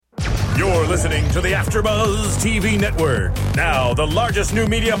You're listening to the AfterBuzz TV Network, now the largest new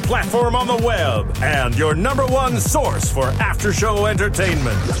media platform on the web, and your number one source for after-show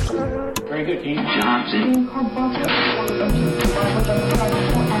entertainment. Very good, Keith Johnson.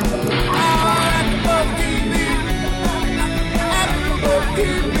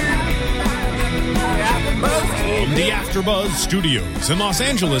 From the AfterBuzz Studios in Los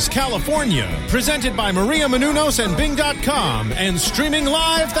Angeles, California, presented by Maria Menounos and Bing.com, and streaming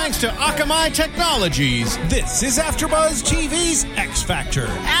live thanks to Akamai Technologies, this is AfterBuzz TV's X Factor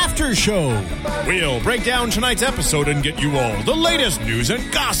After Show. We'll break down tonight's episode and get you all the latest news and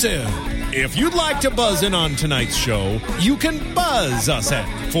gossip. If you'd like to buzz in on tonight's show, you can buzz us at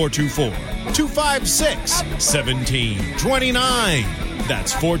 424-256-1729.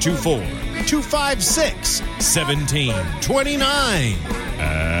 That's 424-256-1729.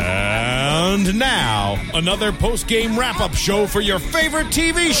 And now, another post-game wrap-up show for your favorite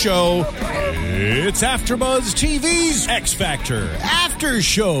TV show. It's AfterBuzz TV's X Factor After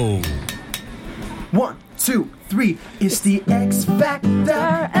Show. 1, 2, 3. It's the X Factor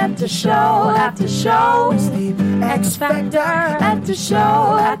After Show, After Show. It's the X Factor After Show,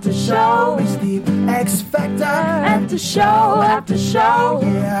 After Show. It's the X Factor After Show, After Show.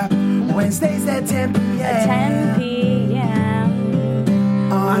 Yeah, Wednesdays at 10 p.m. At 10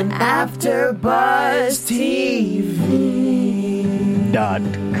 p.m. on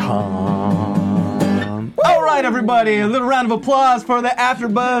AfterBuzzTV.com. All right, everybody, a little round of applause for the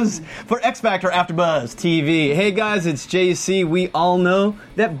AfterBuzz, for X Factor AfterBuzz TV. Hey guys, it's JC. We all know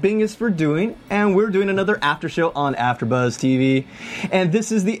that Bing is for doing, and we're doing another after show on AfterBuzz TV. And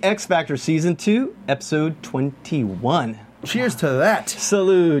this is the X Factor Season 2, Episode 21. Cheers to that.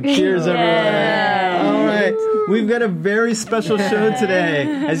 Salute. Cheers, everyone. All right. We've got a very special show today.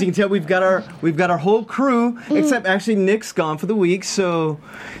 As you can tell, we've got our whole crew, except actually Nick's gone for the week. So,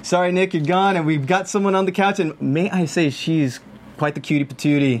 sorry, Nick, you're gone. And we've got someone on the couch, and may I say she's quite the cutie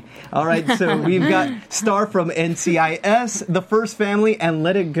patootie. All right, so we've got star from NCIS, The First Family, and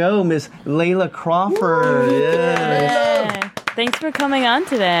Let It Go, Miss Layla Crawford. Yeah. Thanks for coming on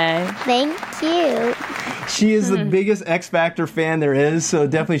today. Thank you. She is the biggest X Factor fan there is, so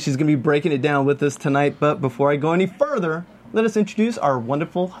definitely she's going to be breaking it down with us tonight. But before I go any further, let us introduce our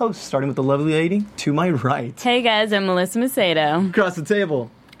wonderful hosts, starting with the lovely lady to my right. Hey guys, I'm Melissa Macedo. Across the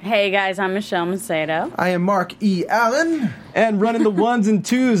table. Hey guys, I'm Michelle Macedo. I am Mark E. Allen. And running the ones and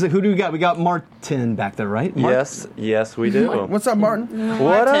twos, who do we got? We got Martin back there, right? Mark? Yes, we do. What's up, Martin?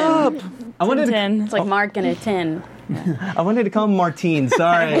 What up? I wanted to, It's like Mark in a tin. I wanted to call him Martine.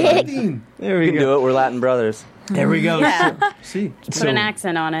 Sorry. Martin. There We we can go. do it. We're Latin brothers. There we go. Yeah. See. Put an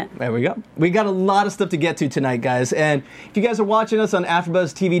accent on it. There we go. We got a lot of stuff to get to tonight, guys. And if you guys are watching us on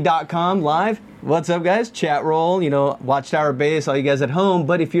AfterBuzzTV.com live, what's up, guys? Chat roll, Watchtower base, all you guys at home.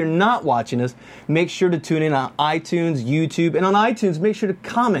 But if you're not watching us, make sure to tune in on iTunes, YouTube, and on iTunes, make sure to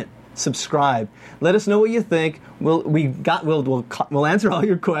comment, subscribe. Let us know what you think. We'll answer all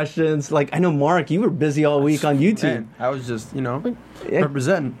your questions. Like, I know, Mark, you were busy all week on YouTube. Man, I was just,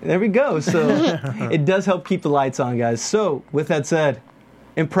 representing. There we go. So it does help keep the lights on, guys. So with that said,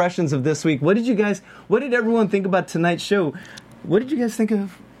 impressions of this week. What did everyone think about tonight's show? What did you guys think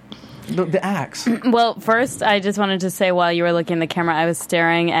of the acts? Well, first, I just wanted to say while you were looking at the camera, I was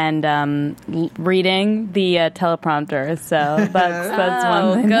staring and reading the teleprompter. So that's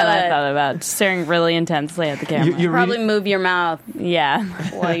one thing that I thought about. Staring really intensely at the camera. You Probably move your mouth Yeah.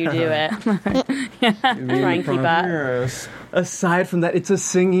 while you do it. Try and keep up. Yes. Aside from that, it's a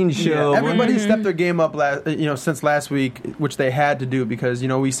singing show. Yeah, everybody stepped their game up since last week, which they had to do because,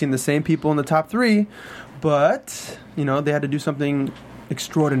 we've seen the same people in the top three, but, they had to do something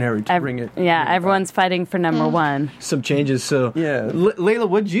extraordinary to bring it. Yeah, everyone's fighting for number one. Some changes. So, Yeah. Layla,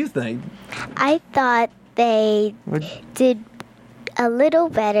 what did you think? I thought they did a little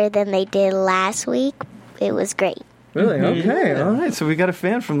better than they did last week. It was great. Really? Okay. All right. So we got a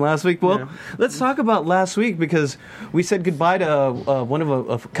fan from last week. Well, let's talk about last week because we said goodbye to one of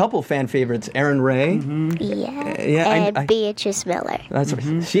a couple fan favorites, Aaron Ray. Yeah. And Beatrice Miller. That's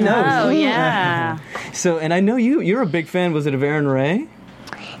right. She knows. Oh, yeah. So, and I know you're a big fan. Was it of Aaron Ray?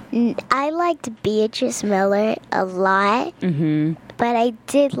 I liked Beatrice Miller a lot, but I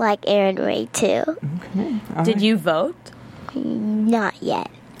did like Aaron Ray too. Did you vote? Not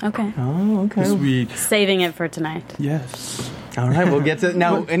yet. Okay. Oh, okay. This week. Saving it for tonight. Yes. All right, we'll get to it.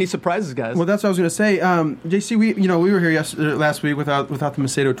 Now, any surprises, guys? Well, that's what I was going to say. JC, we were here last week without the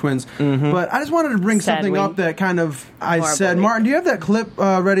Macedo twins, but I just wanted to bring Sad something week. up that kind of I Horrible said. week. Martin, do you have that clip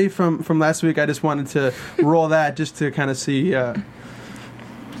ready from last week? I just wanted to roll that just to kind of see.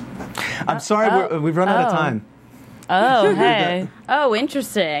 I'm sorry, we've run out of time. Oh, hey. Oh,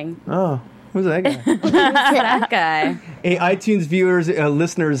 interesting. Oh. Who's that guy? That guy. Hey, iTunes viewers,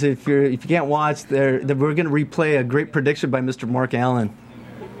 listeners, if you can't watch, we're going to replay a great prediction by Mr. Mark Allen.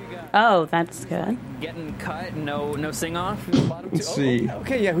 Oh, that's good. Getting cut, no sing off. Let's see.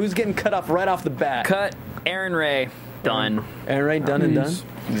 Okay, yeah, who's getting cut off right off the bat? Cut. Aaron Ray. Done. Aaron Ray, done and done.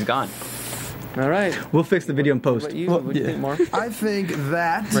 He's gone. All right. We'll fix the video in post. What do you think, Mark? I think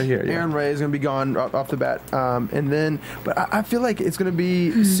that Right here, yeah. Aaron Ray is going to be gone off the bat. But I feel like it's going to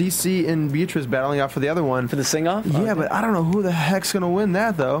be Cece and Beatrice battling out for the other one. For the sing-off? Yeah, but I don't know who the heck's going to win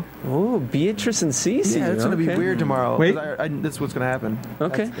that, though. Oh, Beatrice and Cece. Yeah, it's going to be weird tomorrow. Wait. 'Cause that's what's going to happen.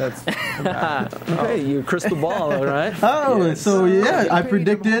 Okay. That's Okay, your crystal ball, all right? Oh, so yeah, I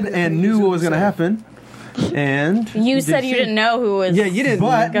predicted and knew what was going to happen. And You said you didn't know who was. Yeah, you didn't.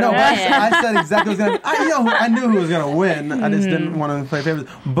 But gonna no, win. I said exactly what was going to happen. I knew who was going to win. I just didn't want to play favorites.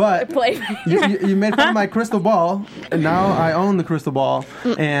 But you made fun of my crystal ball, and now I own the crystal ball.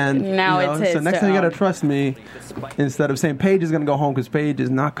 And Now you know, it's his so next to time you got own. to trust me instead of saying Paige is going to go home because Paige is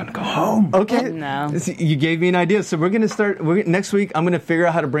not going to go home. Okay. No. See, you gave me an idea. So we're going to start, next week, I'm going to figure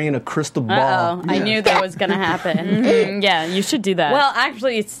out how to bring in a crystal ball. Uh-oh. I knew that was going to happen. Yeah, you should do that. Well,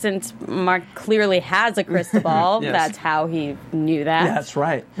 actually, since Mark clearly has a crystal ball, Yes. that's how he knew that. That's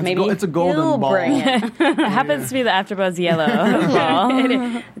right. Maybe It's a golden he'll ball. bring it. it happens to be the AfterBuzz yellow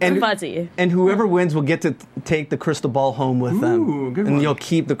ball. It's fuzzy. And whoever wins will get to take the crystal ball home with Ooh, them. good And one. you'll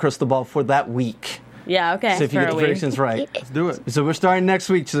keep the crystal ball for that week. Yeah, okay. So if you for get a the week. predictions right. Let's do it. So we're starting next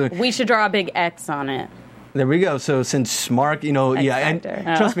week. So We should draw a big X on it. there we go. So since Mark, yeah, and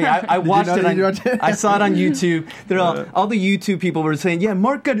Factor. trust me, I watched know it. that you watched it? I saw it on YouTube. All the YouTube people were saying, "Yeah,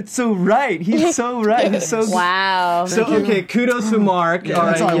 Mark got it so right. He's so right. He's so Wow. So okay, kudos to Mark. Yeah,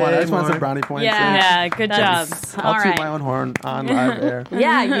 that's all I wanted. I just want some Mark. brownie points. Yeah. Yeah, good job. I'll All toot right. my own horn on live air.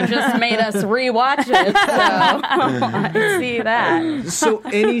 Yeah, you just made us rewatch it, so I see that. So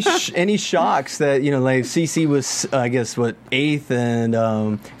any shocks that like CC was I guess what 8th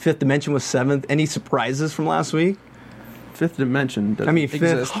and Fifth Dimension was 7th. Any surprises from last week? Fifth Dimension doesn't I mean, Fifth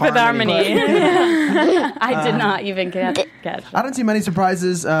exist. Harmony. I did not even catch I don't see many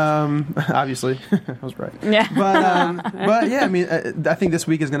surprises. Obviously, I was right. Yeah. But yeah, I mean, I think this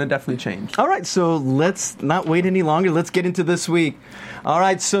week is going to definitely change. All right, so let's not wait any longer. Let's get into this week. All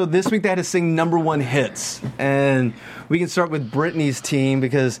right, so this week they had to sing #1 hits, and we can start with Britney's team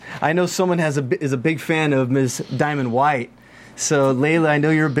because I know someone is a big fan of Ms. Diamond White. So, Layla, I know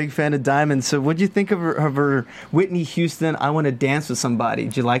you're a big fan of Diamond. So, what did you think of her Whitney Houston, I Want to Dance with Somebody?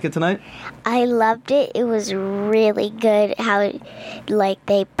 Did you like it tonight? I loved it. It was really good how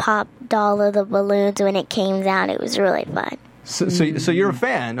they popped all of the balloons when it came down. It was really fun. So you're a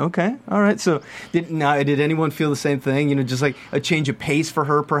fan, okay? All right. So did anyone feel the same thing? Just like a change of pace for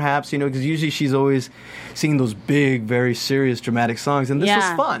her, perhaps? Because usually she's always singing those big, very serious, dramatic songs, and this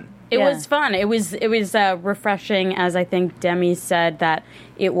was fun. It was fun. It was refreshing, as I think Demi said, that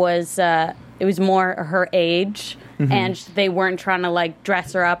it was more her age, and they weren't trying to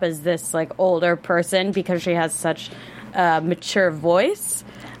dress her up as this older person because she has such a mature voice.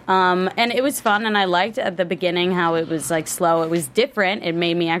 And it was fun, and I liked at the beginning how it was slow. It was different. It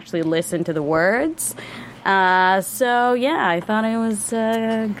made me actually listen to the words. So yeah, I thought it was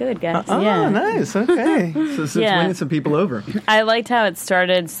good, guys. Oh, nice. Okay. So it's Yeah. winning some people over. I liked how it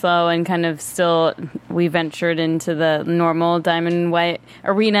started slow and kind of still we ventured into the normal Diamond White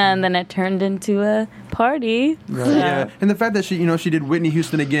arena and then it turned into a party. Yeah, and the fact that she did Whitney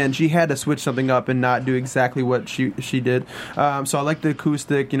Houston again, she had to switch something up and not do exactly what she did. So I like the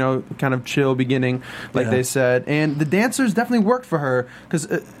acoustic, kind of chill beginning, like they said, and the dancers definitely worked for her because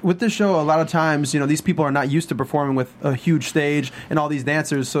with this show, a lot of times, these people are not used to performing with a huge stage and all these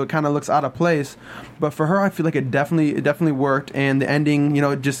dancers, so it kind of looks out of place. But for her, I feel like it definitely worked, and the ending,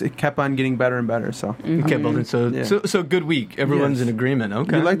 it kept on getting better and better. So Okay, Bolden. So good week. Everyone's in agreement.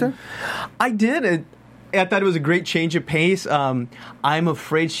 Okay. You liked her? I did. I thought it was a great change of pace. I'm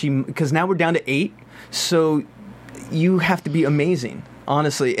afraid because now we're down to 8, so you have to be amazing,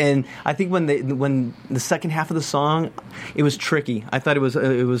 honestly. And I think when the second half of the song, it was tricky. I thought it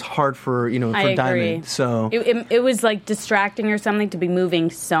was hard for I for agree. Diamond. So it was distracting or something to be moving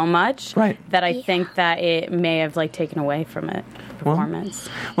so much that I think that it may have taken away from it. Performance.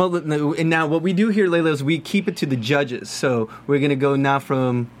 Well, and now what we do here, Layla, is we keep it to the judges. So we're going to go now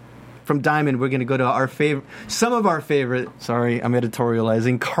from Diamond. We're going to go to some of our favorite. Sorry, I'm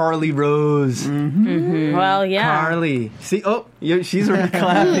editorializing. Carly Rose. Mm-hmm. Well, yeah. Carly. See, she's already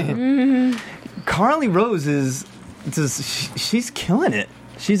clapping. Carly Rose she's killing it.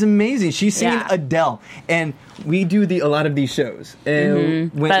 She's amazing. She's singing Yeah. Adele, and we do a lot of these shows.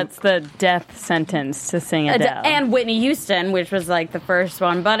 And That's the death sentence to sing Adele. And Whitney Houston, which was like the first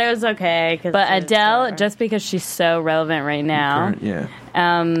one, but it was okay. But Adele, just because she's so relevant right now, Yeah.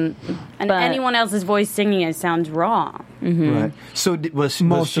 and but- anyone else's voice singing it sounds wrong. right. So was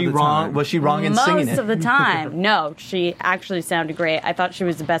Most she of the wrong? time. Was she wrong in singing Most it? of the time. No, she actually sounded great. I thought she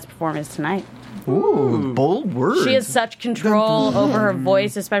was the best performance tonight. Ooh, bold words. She has such control over her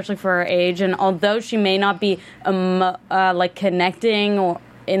voice, especially for her age. And although she may not be like connecting or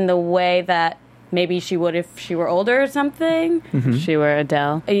in the way that maybe she would if she were older or something, she were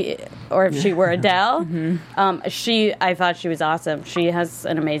Adele. or if she were Adele, I thought she was awesome. She has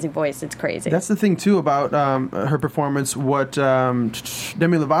an amazing voice. It's crazy. That's the thing too about her performance. What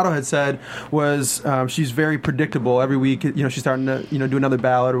Demi Lovato had said was she's very predictable every week. You know, she's starting to do another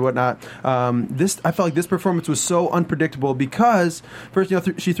ballad or whatnot. I felt like this performance was so unpredictable because first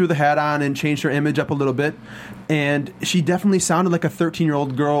she threw the hat on and changed her image up a little bit, and she definitely sounded like a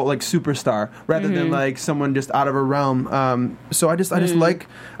 13-year-old girl, like superstar, rather than like someone just out of her realm. So I just like.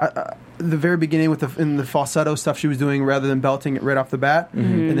 The very beginning in the falsetto stuff she was doing rather than belting it right off the bat,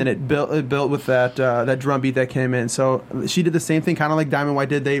 and then it built with that drum beat that came in. So she did the same thing, kind of like Diamond White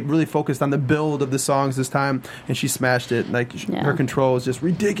did. They really focused on the build of the songs this time, and she smashed it. Like her control is just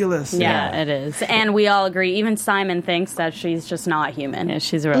ridiculous. Yeah, it is. And we all agree. Even Simon thinks that she's just not human. Yeah,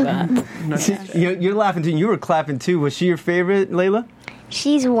 she's a robot. You're laughing too. You were clapping too. Was she your favorite, Layla?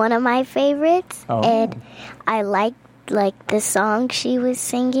 She's one of my favorites, Oh. and I like the song she was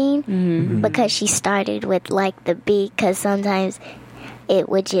singing because she started with like the beat, because sometimes it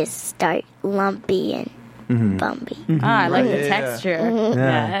would just start lumpy and bumpy. I like the Yeah. texture.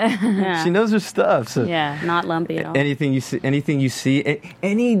 Yeah. She knows her stuff. So Yeah. Not lumpy at all. anything you see,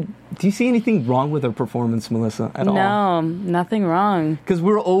 do you see anything wrong with her performance, Melissa, at all? No, nothing wrong. Because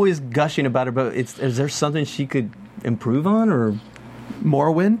we're always gushing about her, but is there something she could improve on, or?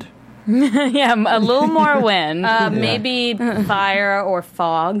 More wind. Yeah, a little more wind. Maybe fire or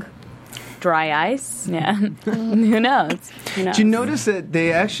fog, dry ice. Yeah. Who knows? Did you notice that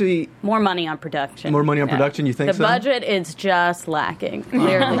they actually More money on production. more money on production? You think The so? budget is just lacking.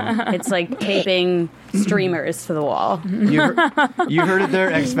 Clearly, it's like taping streamers to the wall. You heard it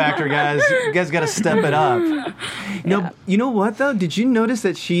there, X Factor guys. You guys got to step it up. No, you know what though? Did you notice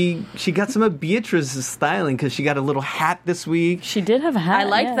that she got some of Beatrice's styling because she got a little hat this week? She did have a hat. I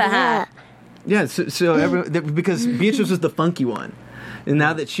liked the hat. Yeah, because Beatrice was the funky one. And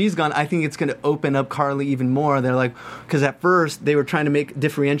now that she's gone, I think it's going to open up Carly even more. They're like, because at first they were trying to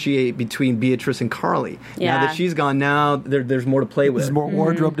differentiate between Beatrice and Carly. Yeah. Now that she's gone, now there's more to play with. There's more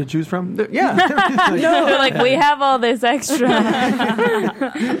wardrobe to choose from. Yeah. They're like, we have all this extra.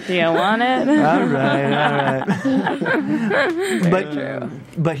 Do you want it? All right.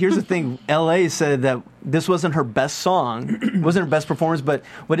 But here's the thing. LA said that this wasn't her best song, wasn't her best performance, but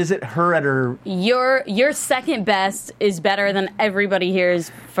what is it? Her at her... Your second best is better than everybody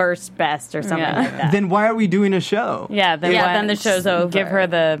here's first best or something like that. Then why are we doing a show? Yeah, then, then the show's over. Give her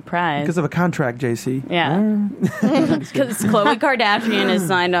the prize. Because of a contract, JC. Yeah. Because Khloe Kardashian is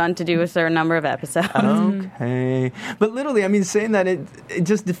signed on to do a certain number of episodes. Okay. But literally, I mean, saying that, it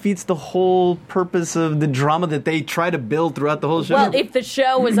just defeats the whole purpose of the drama that they try to build throughout the whole show. Well, if the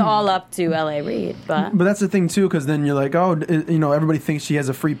show was all up to L.A. Reid, but But that's the thing too, because then you're like, oh, everybody thinks she has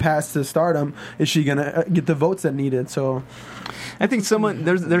a free pass to stardom. Is she gonna get the votes that needed? So, I think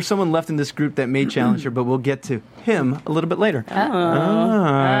there's someone left in this group that may challenge her, but we'll get to him a little bit later.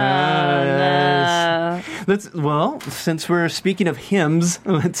 Yes. Since we're speaking of hymns,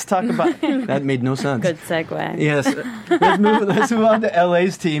 let's talk about that. Made no sense. good segue. Yes, let's move on to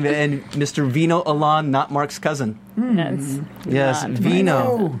LA's team and Mr. Vino Alon, not Mark's cousin. Yes,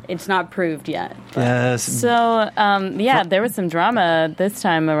 Vino. It's not proved yet. Yes. So, there was some drama this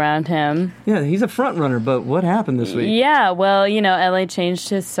time around him. Yeah, he's a front runner, but what happened this week? Yeah, well, LA changed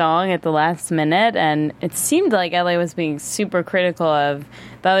his song at the last minute, and it seemed like LA was being super critical of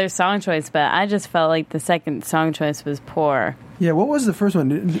the other song choice, but I just felt like the second song choice was poor. yeah, what was the first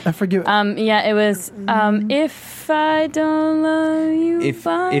one? I forget. It was If I Don't Love You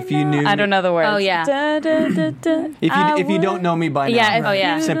If you knew I don't know the words. Oh, yeah. Da, da, da, da, If you don't know me by now, Yeah, oh,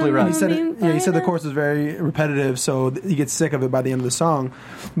 yeah. Simply He Red. said he said the chorus was very repetitive, so he gets sick of it by the end of the song.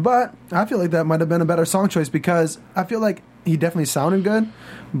 But I feel like that might have been a better song choice because I feel like he definitely sounded good,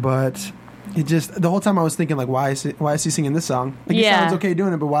 but it just the whole time I was thinking like, why is he singing this song? Like he Yeah. sounds okay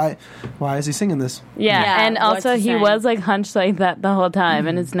doing it, but why is he singing this? Yeah, Yeah, and what's also he he saying? was like hunched like that the whole time,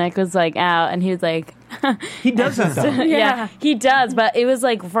 and his neck was like out, and he was like, He does that though. Yeah, he does, but it was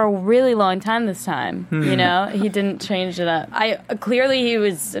like for a really long time this time. You know, he didn't change it up. Clearly he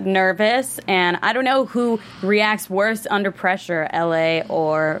was nervous, and I don't know who reacts worse under pressure, LA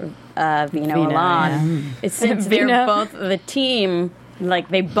or Vino Alon. Since they're both the team. Like,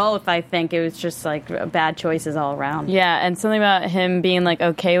 they both, I think, it was just, like, bad choices all around. Yeah, and something about him being, like,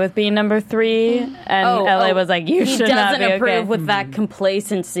 okay with being number 3, and LA was like, you should not be okay. He doesn't approve with that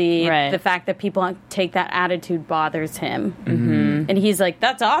complacency. Right. The fact that people take that attitude bothers him. Mm-hmm. And he's like,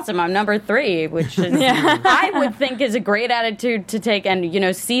 that's awesome, I'm number 3, which is, I would think is a great attitude to take, and, you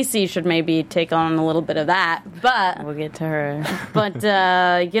know, Cece should maybe take on a little bit of that, but... We'll get to her. But,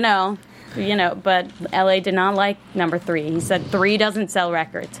 but LA did not like number 3. He said 3 doesn't sell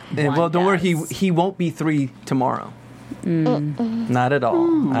records. Well, don't worry, he won't be 3 tomorrow. Not at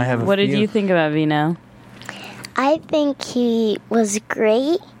all. I have. What did you think about Vino? I think he was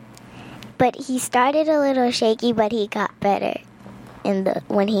great, but he started a little shaky, but he got better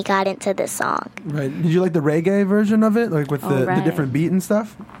when he got into the song. Right. Did you like the reggae version of it, like with the different beat and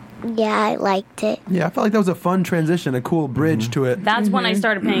stuff? Yeah, I liked it. Yeah, I felt like that was a fun transition, a cool bridge to it. That's when I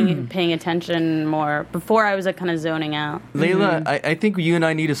started paying attention more. Before I was kind of zoning out. Layla, I think you and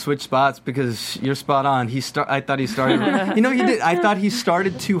I need to switch spots because you're spot on. I thought he started. You know, he did. I thought he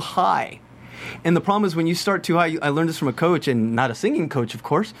started too high. And the problem is when you start too high, I learned this from a coach, and not a singing coach, of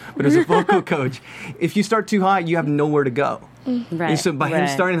course, but as a vocal coach. If you start too high, you have nowhere to go. Right. And so by him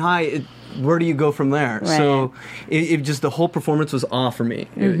starting high, where do you go from there? Right. So it just, the whole performance was off for me.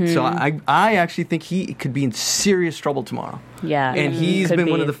 So I actually think he could be in serious trouble tomorrow. Yeah. And he's been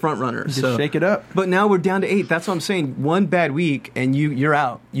one of the front runners. Just shake it up. But now we're down to 8. That's what I'm saying. One bad week and you're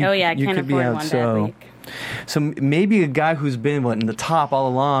out. I can't afford one bad week. So maybe a guy who's been in the top all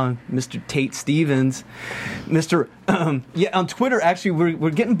along, Mr. Tate Stevens, on Twitter. Actually, we're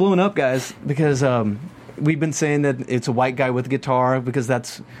getting blown up, guys, because we've been saying that it's a white guy with a guitar because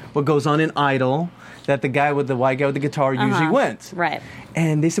that's what goes on in Idol. That the white guy with the guitar usually wins. Right.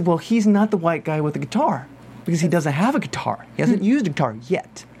 And they said, well, he's not the white guy with the guitar because he doesn't have a guitar. He hasn't used a guitar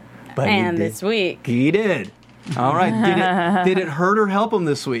yet. But this week he did. All right. Did it hurt or help him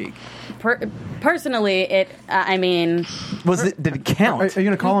this week? Personally, did it count? Are you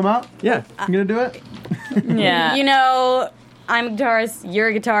going to call him out? Yeah. You going to do it? Yeah. You know, I'm a guitarist, you're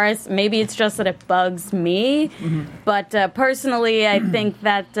a guitarist. Maybe it's just that it bugs me. But personally, I think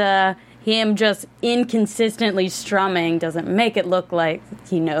that him just inconsistently strumming doesn't make it look like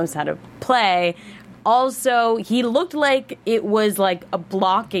he knows how to play. Also, he looked like it was like a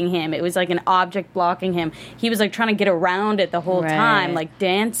blocking him. It was like an object blocking him. He was like trying to get around it the whole time, like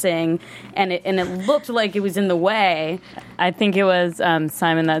dancing, and it looked like it was in the way. I think it was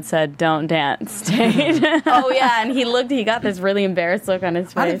Simon that said, "Don't dance, Tate." Oh yeah, and he got this really embarrassed look on his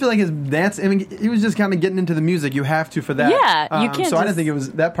face. I didn't feel like his dance. I mean, he was just kind of getting into the music. You have to for that. Yeah, you can't. So I didn't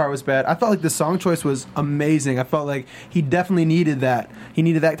think that part was bad. I felt like the song choice was amazing. I felt like he definitely needed that. He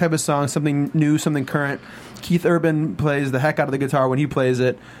needed that type of song, something new, something current. Keith Urban plays the heck out of the guitar when he plays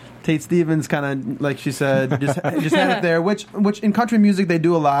it. Tate Stevens kind of, like she said, just had it there, which in country music they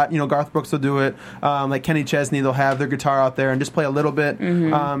do a lot. You know, Garth Brooks will do it. Like Kenny Chesney, they'll have their guitar out there and just play a little bit.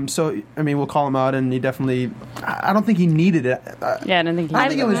 So, I mean, we'll call him out, and he definitely, I don't think he needed it. I don't think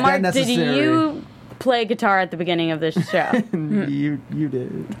it was that necessary. Did you play guitar at the beginning of this show? You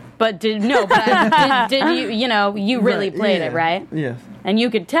did. But did you really played it, right? Yeah. And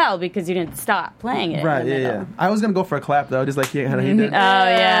you could tell because you didn't stop playing it. Right, yeah. I was going to go for a clap, though, just like he did. Oh,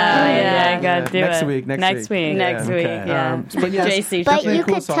 yeah. I got to do next it. week. Next week, yeah. But yes, JC, but you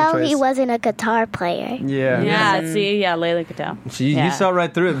could tell he wasn't a guitar player. Yeah. See, Layla could tell. You saw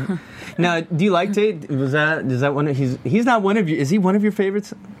right through it. Now, do you like Tate? Is that one of, he's not one of your, is he one of your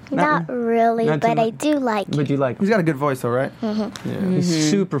favorites? Not really, but I do like him. But you like him. He's got a good voice, though, right? He's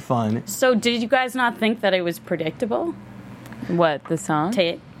super fun. So did you guys not think that it was predictable? What, the song?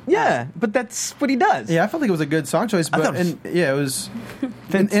 Tate? Yeah, but that's what he does. Yeah, I felt like it was a good song choice, but it was,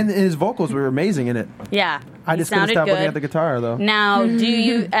 and his vocals were amazing in it. Yeah, I just couldn't stop looking at the guitar, though. Now, do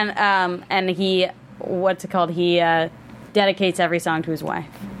you and he, what's it called? He dedicates every song to his wife.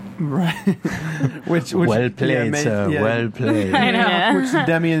 Right. which well played, sir. Yeah. Well played. I know. Yeah. Which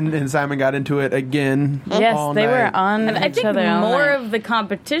Demi and Simon got into it again. Yes, all they night. were on each other. I think more of the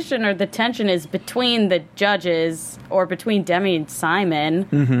competition or the tension is between the judges or between Demi and Simon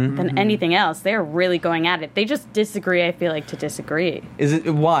than anything else. They're really going at it. They just disagree, I feel like, to disagree. Is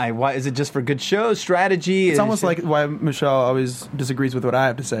it why? Why is it just for good show, strategy? It's almost like why Michelle always disagrees with what I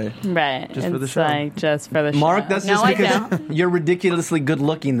have to say. Right. Just for the show. Like just for the show. Mark, that's just because you're ridiculously good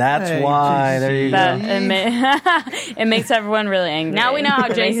looking. That's Hey, why. There you That go. it makes everyone really angry. Now we know how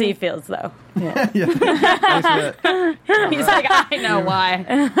JC feels, though. Yeah. Thanks for that. He's like, I know why.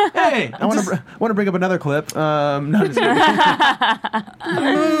 Hey, I want to bring up another clip. No, just kidding.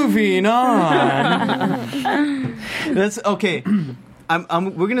 moving on. That's okay.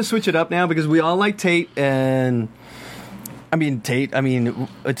 We're gonna switch it up now because we all like Tate and. Tate.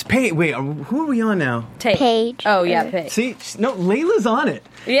 It's Paige. Wait, who are we on now? Paige. Oh, yeah, Paige. See, no, Layla's on it.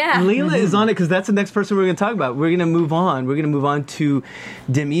 Yeah. Layla is on it because that's the next person we're going to talk about. We're going to move on. We're going to move on to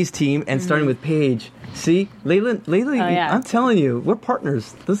Demi's team and starting with Paige. See, Layla. yeah. I'm telling you, we're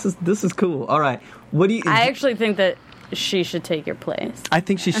partners. This is cool. All right, what do you? I actually think that she should take your place. I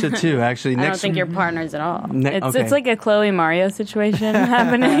think she should too. Actually, I don't think you're partners at all. It's like a Chloe Mario situation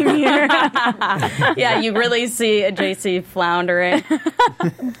happening here. Yeah, you really see a JC floundering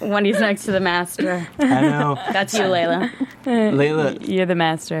when he's next to the master. I know. That's you, Layla. Layla. You're the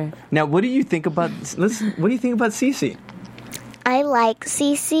master. Now, what do you think about? What do you think about Cece? I like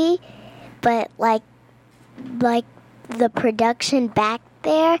Cece, but like the production back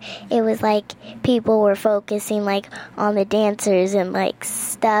there, it was like people were focusing like on the dancers and like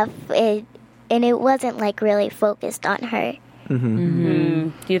stuff, and it wasn't like really focused on her.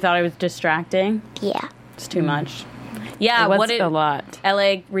 You thought it was distracting? Yeah. It's too much. Yeah, What's a lot?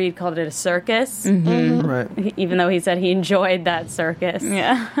 L.A. Reid called it a circus, Right. even though he said he enjoyed that circus.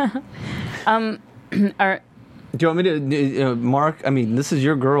 Yeah. Do you want me to, Mark? I mean, this is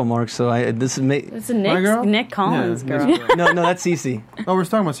your girl, Mark. So this is It's a My girl? Nick Collins Yeah, girl. no, that's Cece. Oh, we're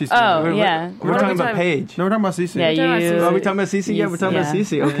talking about CC. Oh, We're- yeah. We're talking about Paige. No, we're talking about CC. Yeah, talking about you. Cece. Are we talking about Cece? Yeah, we're talking about Yeah.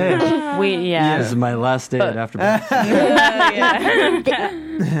 Cece. Okay. This is my last day at AfterBuzz.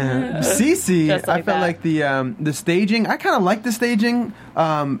 CC, Just I like felt that. like the staging. I kind of liked the staging,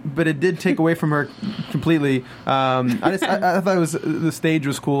 but it did take away from her completely. I thought it was the stage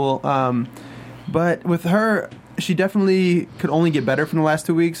was cool, but with her, she definitely could only get better from the last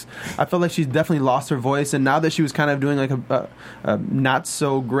 2 weeks. I felt like she's definitely lost her voice, and now that she was kind of doing like a not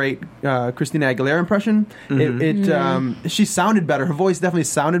so great Christina Aguilera impression, she sounded better. Her voice definitely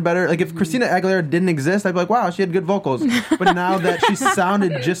sounded better. Like if Christina Aguilera didn't exist, I'd be like, wow, she had good vocals. But now that she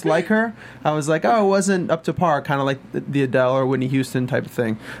sounded just like her, I was like, oh, it wasn't up to par, kind of like the Adele or Whitney Houston type of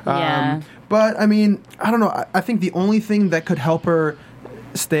thing. Yeah. But I mean, I don't know. I think the only thing that could help her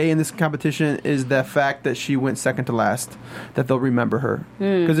stay in this competition is the fact that she went second to last, that they'll remember her.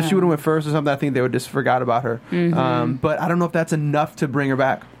 Because if she would have went first or something, I think they would just forgot about her. But I don't know if that's enough to bring her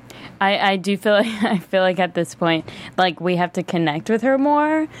back. I do feel like at this point, like we have to connect with her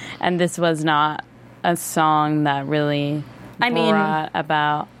more, and this was not a song that really brought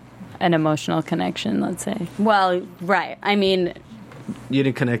about an emotional connection, let's say. Well, right. I mean, You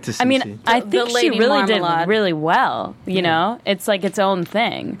didn't connect to Cece. I mean, I think she Lady really did Marmalade. really well. You know, it's like its own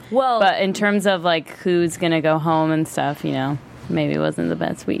thing. Well- but in terms of like who's gonna go home and stuff, you know, maybe it wasn't the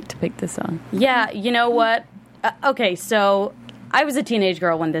best week to pick this song. yeah, you know what? Okay, so I was a teenage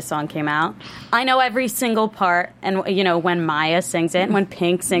girl when this song came out. I know every single part, and you know when Maya sings it, when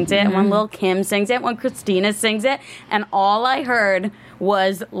Pink sings it, when Lil Kim sings it, when Christina sings it, and all I heard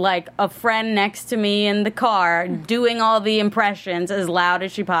was like a friend next to me in the car doing all the impressions as loud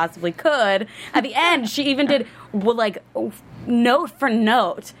as she possibly could. At the end, she even did like note for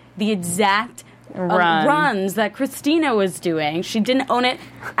note the exact runs that Christina was doing. She didn't own it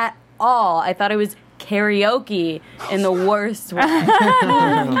at all. I thought it was karaoke in the worst way.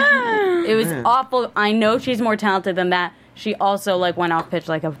 It was awful. I know she's more talented than that. She also like went off pitch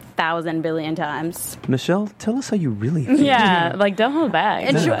like 1,000 billion times. Michelle, tell us how you really feel. Yeah, like don't hold back.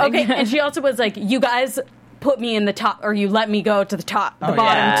 And she, okay, and she also was like, "You guys put me in the top, or you let me go to the top, the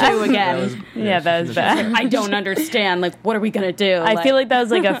bottom two again." That was bad. I don't understand. Like, what are we gonna do? I feel like that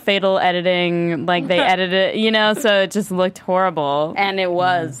was like a fatal editing. Like they edited it, you know, so it just looked horrible. and it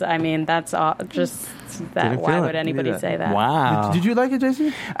was. I mean, that's all, just that. Didn't Why feel would it anybody either. say that? Wow. Did you like it,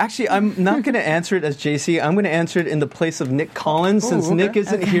 JC? Actually, I'm not going to answer it as JC. I'm going to answer it in the place of Nick Collins, since okay. Nick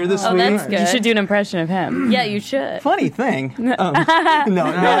isn't here this Oh, week. that's good. You should do an impression of him. Yeah, you should. Funny thing. No, actually, no.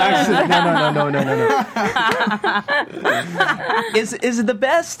 Is it the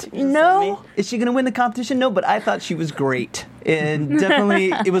best? No. Is she going to win the competition? No, but I thought she was great. And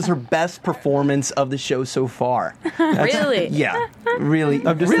definitely, it was her best performance of the show so far. Really? Yeah, really.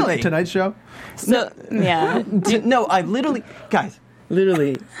 Of just really? Tonight's show? So yeah, No, I literally, guys,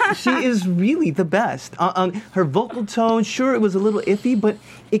 Literally, she is really the best. Her vocal tone, sure, it was a little iffy, but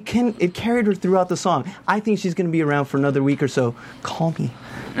it carried her throughout the song. I think she's going to be around for another week or so. Call me.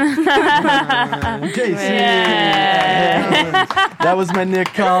 JC. That was my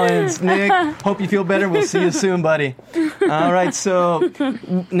Nick Collins. Nick, hope you feel better. We'll see you soon, buddy. All right, so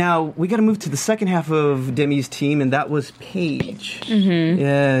now we got to move to the second half of Demi's team, and that was Paige. Mm-hmm.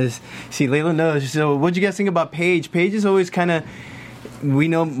 Yes. See, Layla knows. So what'd you guys think about Paige? Paige is always kind of... We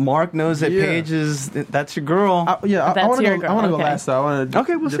know Mark knows that Paige that's your girl. I want to go last though.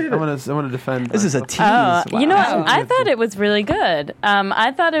 We'll see that. I want to defend. This is a tease. Wow. You know what? I thought it was really good.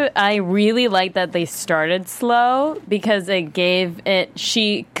 I really liked that they started slow because it gave it.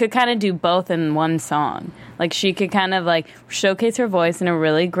 She could kind of do both in one song. Like she could kind of like showcase her voice in a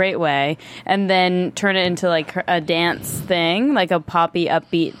really great way, and then turn it into like a dance thing, like a poppy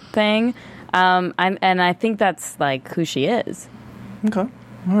upbeat thing. And I think that's like who she is. Okay.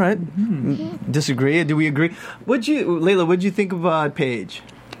 All right. Disagree? Do we agree? Layla, what'd you think about Paige?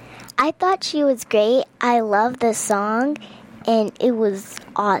 I thought she was great. I love the song, and it was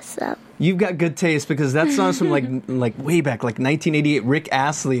awesome. You've got good taste because that song's from like way back, like 1988. Rick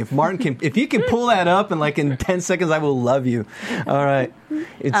Astley. If you can pull that up and in 10 seconds, I will love you. All right.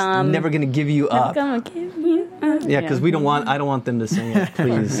 It's never gonna give you up. Never gonna give you up. Yeah, because I don't want them to sing it.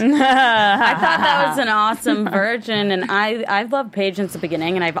 Please. I thought that was an awesome version, and I've loved Paige since the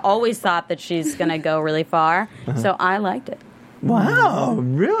beginning, and I've always thought that she's gonna go really far. So I liked it. Wow,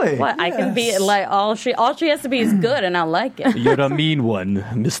 really? What? Yes. I can be like all she has to be is good, and I like it. You're a mean one,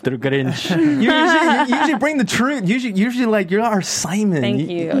 Mr. Grinch. you usually bring the truth. Usually like you're our Simon. Thank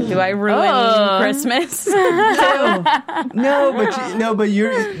you. Do I ruin Christmas? No, but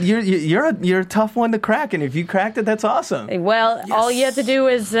you're a tough one to crack, and if you cracked it, that's awesome. Well, all you have to do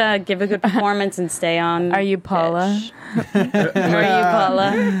is give a good performance and stay on. Are you Paula? Are you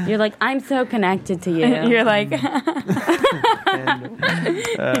Paula? You're like, I'm so connected to you. You're like. Or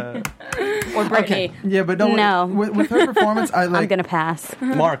Brittany. Okay. Yeah, but no. With her performance, I'm gonna pass.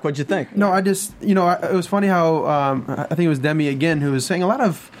 Mark, what'd you think? No, I just it was funny how I think it was Demi again who was saying a lot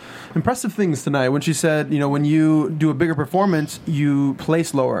of impressive things tonight when she said, when you do a bigger performance, you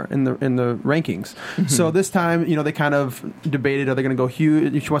place lower in the rankings. Mm-hmm. So this time, they kind of debated, are they going to go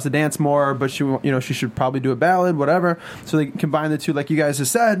huge? She wants to dance more, but she should probably do a ballad, whatever. So they combined the two, like you guys have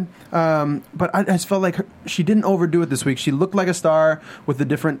said. But I just felt like she didn't overdo it this week. She looked like a star with a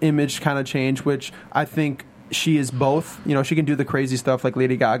different image kind of change, which I think she is both. She can do the crazy stuff like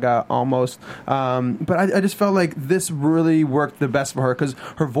Lady Gaga almost. But I just felt like this really worked the best for her because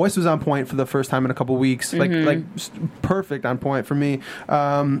her voice was on point for the first time in a couple weeks. Mm-hmm. Like perfect on point for me.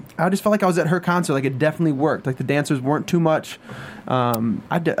 I just felt like I was at her concert. Like it definitely worked. Like the dancers weren't too much.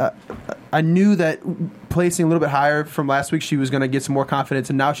 I knew that placing a little bit higher from last week, she was going to get some more confidence,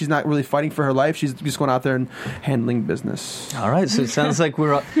 and now she's not really fighting for her life. She's just going out there and handling business. All right, so it sounds like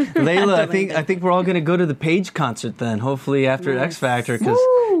we're all, Layla. I think we're all going to go to the Paige concert then. Hopefully after X Factor, because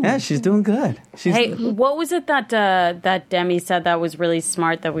she's doing good. Hey, what was it that Demi said that was really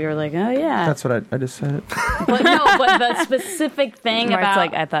smart that we were like, oh yeah, that's what I just said. But the specific thing Mark's about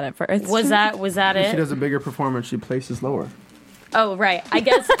like I thought at first was that if it? She does a bigger performance, she places lower. Oh, right. I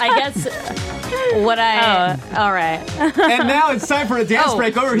guess all right. And now it's time for a dance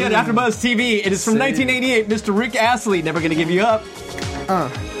break over here at AfterBuzz TV. It is from 1988, Mr. Rick Astley, Never Gonna Give You Up.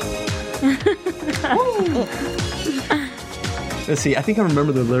 Let's see, I think I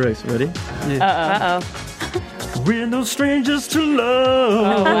remember the lyrics. Ready? Yeah. Uh-oh. We're no strangers to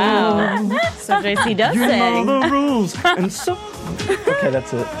love. Oh, wow. So JC does you sing. know the rules. And so... Okay,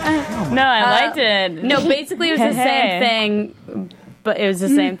 that's it. No, I liked it. No, basically it was the same thing. But it was the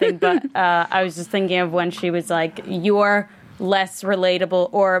same thing. But I was just thinking of when she was like, "You're less relatable,"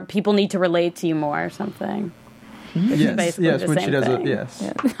 or "People need to relate to you more," or something. Yes, when she does it. Yes.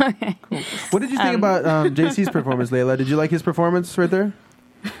 Yeah. Okay. Cool. What did you think about JC's performance, Layla? Did you like his performance right there?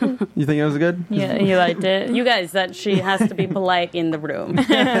 You think it was good? Yeah, you liked it. You guys, that she has to be polite in the room.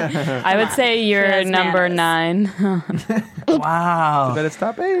 I would say you're number 9. Wow. So it's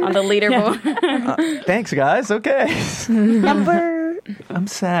top 8 on the leaderboard. Thanks, guys. Okay. I'm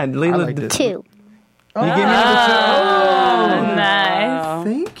sad. Layla, 2. You gave me number 2. Oh, nice.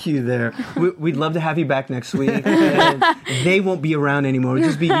 Thank you there. We'd love to have you back next week. And they won't be around anymore. It'll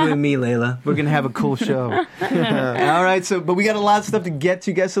just be you and me, Layla. We're going to have a cool show. All right, but we got a lot of stuff to get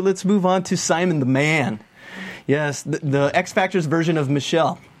to, guys, so let's move on to Simon the Man. Yes, the X Factor's version of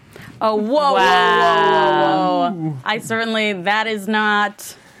Michelle. Oh, whoa, wow. whoa. That is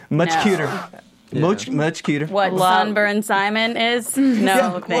not... Much cuter. Yeah. Much cuter. What Sunburn Simon is?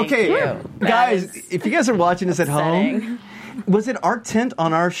 No, thank you. Guys, if you guys are watching this at home, Was it our tint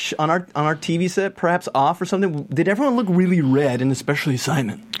on our on our TV set perhaps off or something? Did everyone look really red, and especially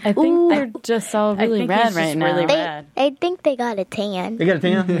Simon? I think they're just all really red right now. Really I think they got a tan. They got a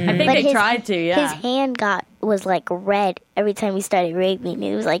tan? I think But they tried to, yeah. His hand was like red every time we started raping.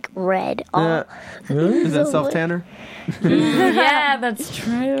 It was like red. Is that self-tanner? Yeah, that's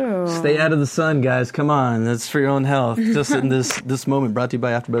true. Stay out of the sun, guys. Come on. That's for your own health. Just in this moment, brought to you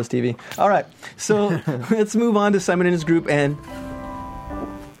by AfterBuzz TV. All right. So let's move on to Simon and his group, and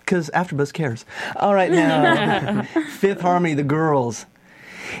because AfterBuzz cares. All right, now, Fifth Harmony, the girls.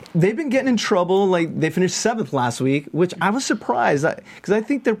 They've been getting in trouble. Like, they finished 7th last week, which I was surprised because I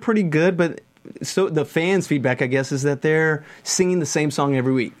think they're pretty good, but so the fans' feedback, I guess, is that they're singing the same song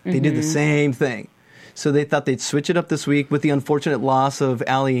every week. They did the same thing. So they thought they'd switch it up this week with the unfortunate loss of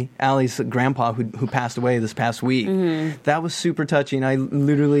Allie's grandpa who passed away this past week. That was super touching. I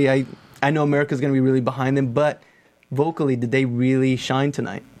know America's going to be really behind them, but vocally, did they really shine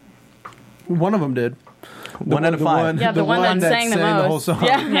tonight? One of them did. One out of 5. Yeah, the one that sang the most. whole song.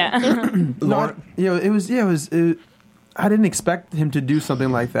 Yeah. I didn't expect him to do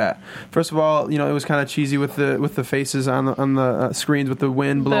something like that. First of all, it was kind of cheesy with the faces on the screens with the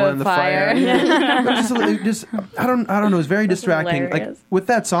wind blowing the fire. just I don't know. It was very distracting. Like with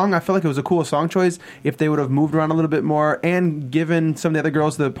that song, I felt like it was a cool song choice if they would have moved around a little bit more and given some of the other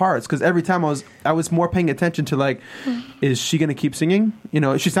girls the parts. Because every time I was more paying attention to like, is she going to keep singing?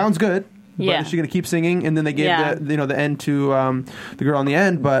 She sounds good. Yeah. But is she going to keep singing? And then they gave the end to the girl on the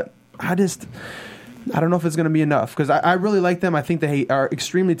end. But I don't know if it's going to be enough because I really like them. I think they are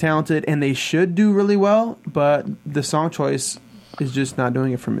extremely talented and they should do really well. But the song choice is just not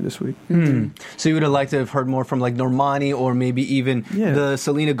doing it for me this week. So you would have liked to have heard more from like Normani or maybe even the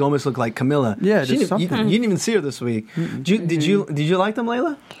Selena Gomez look like Camila. Yeah, you didn't even see her this week. Did you like them,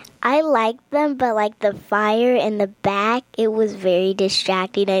 Layla? I liked them, but like the fire in the back, it was very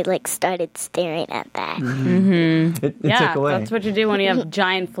distracting. I like started staring at that. It took away. That's what you do when you have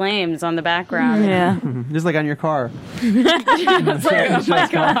giant flames on the background. Yeah. Just like on your car. Like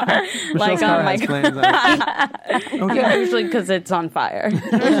on my car. Usually because it's on fire.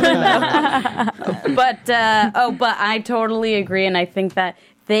 But I totally agree, and I think that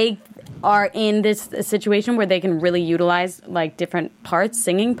they are in this situation where they can really utilize like different parts,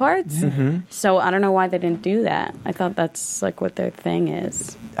 singing parts. So I don't know why they didn't do that. I thought that's like what their thing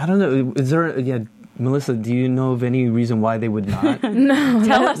is. I don't know. Is there? Melissa, do you know of any reason why they would not? No,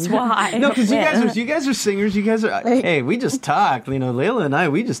 tell us why. No, because you guys are singers. You guys are. Hey, we just talk. Layla and I,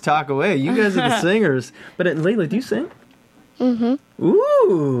 we just talk away. You guys are the singers. But Layla, do you sing? Ooh,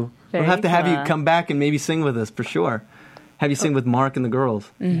 we'll have to have you come back and maybe sing with us for sure. Have you sing with Mark and the girls?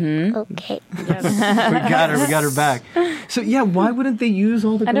 Okay. We got her back. So why wouldn't they use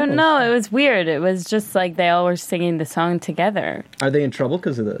all the girls? I don't know. It was weird. It was just like they all were singing the song together. Are they in trouble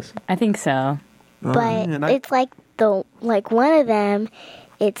because of this? I think so. But it's like one of them,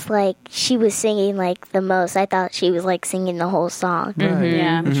 it's like she was singing like the most. I thought she was like singing the whole song. Right.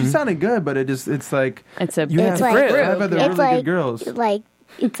 Yeah. And she sounded good, but it's like it's a you have like group. Other really good girls.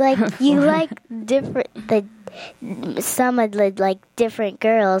 It's like you like some of the like different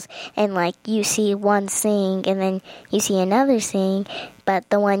girls, and like you see one sing and then you see another sing, but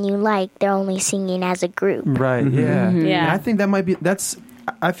the one you like, they're only singing as a group. Right. Yeah. Yeah. And I think that might be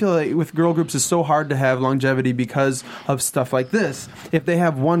I feel like with girl groups it's so hard to have longevity because of stuff like this. If they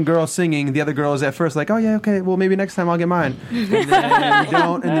have one girl singing, the other girl is at first like, oh yeah, okay, well maybe next time I'll get mine. And then you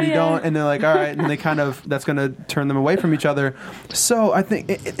don't, and then you don't, and they're like, all right, and they that's going to turn them away from each other. So I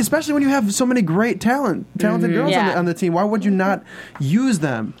think, especially when you have so many great talented girls on the team, why would you not use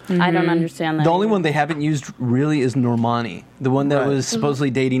them? I don't understand that. The only one they haven't used really is Normani, the one that was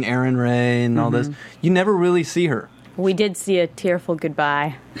supposedly dating Aaron Ray and all this. You never really see her. We did see a tearful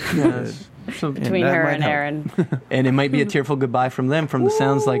goodbye between her and Aaron. And it might be a tearful goodbye from them, from the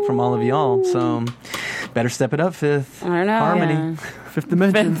sounds like from all of y'all. So better step it up, Fifth. I don't know. Harmony. Yeah. Fifth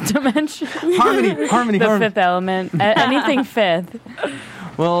dimension. Harmony. The fifth element. Anything fifth.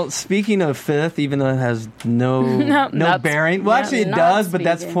 Well, speaking of Fifth, even though it has no bearing. Well, actually it does, but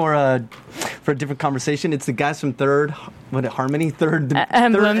that's for a different conversation. It's the guys from Harmony? Third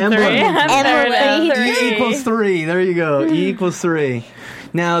Emblem. Emblem. Emblem. E equals 3. There you go. E equals 3.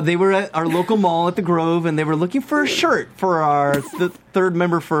 Now, they were at our local mall at the Grove, and they were looking for a shirt for our third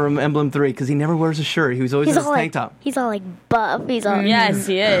member from Emblem 3, because he never wears a shirt. He was always in his tank top. He's all like buff. He's all Yes,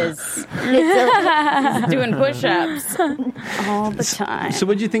 he is. He's doing push-ups all the time. So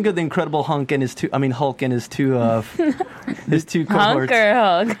what did you think of the Incredible Hulk and his two Hunk cohorts? or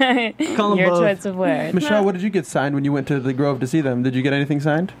Hulk? Call 'em Your both. choice of words. Michelle, what did you get signed when you went to the Grove to see them? Did you get anything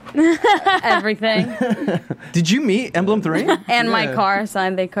signed? Everything. Did you meet Emblem 3? And my Yeah. car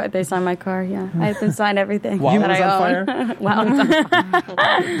signed. They signed my car. Yeah, I've been signed everything. While that it was I on own. fire? While it was on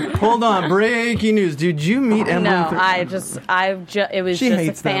fire. Hold on, breaking news. Did you meet Emblem No, 3? it was She just a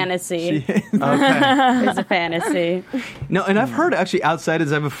hates them. fantasy. Okay. It was a fantasy. No, and I've heard actually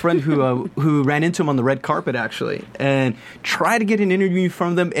outsiders. I have a friend who ran into him on the red carpet actually, and tried to get an interview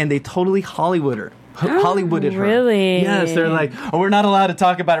from them, and they totally Hollywooded her. Really? Yes, they're like, oh, we're not allowed to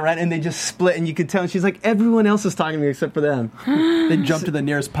talk about it, right? And they just split, and you could tell. And she's like, everyone else is talking to me except for them. They jumped to the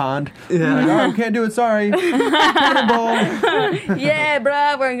nearest pond. Yeah. Like, oh, we can't do it. Sorry. Yeah,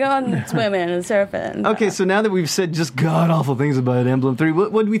 bro, we're going swimming and surfing. Okay, so now that we've said just god awful things about Emblem 3,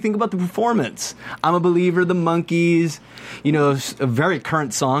 what do we think about the performance? I'm a Believer, the Monkees, a very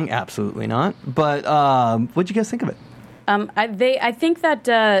current song, absolutely not. But what do you guys think of it? I think that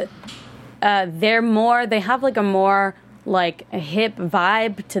they have like a more like a hip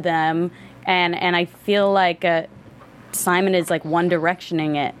vibe to them, and I feel like Simon is like One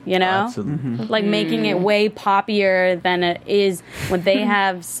Directioning it, Absolutely. like making it way poppier than it is when they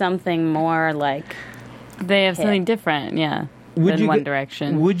have something more like They have something different, yeah, Would than you One get-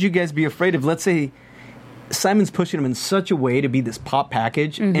 Direction. Would you guys be afraid of, let's say, Simon's pushing him in such a way to be this pop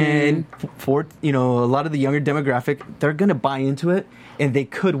package, and for a lot of the younger demographic, they're going to buy into it, and they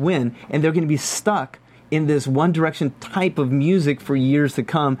could win, and they're going to be stuck in this One Direction type of music for years to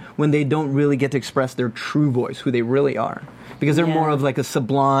come when they don't really get to express their true voice, who they really are. Because they're more of like a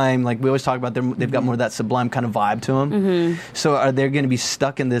sublime, like we always talk about, they've got more of that sublime kind of vibe to them. So are they going to be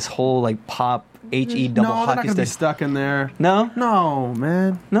stuck in this whole like pop H-E double No, they're not hockey going to be stick? stuck in there. No? No,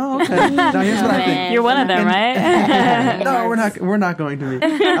 man. No? Okay. Now, here's what I think. You're one of them, right? No, we're not going to be.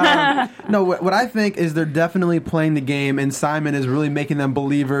 No, what I think is they're definitely playing the game, and Simon is really making them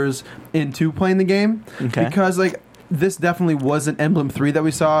believers into playing the game. Okay. Because like this definitely wasn't Emblem 3 that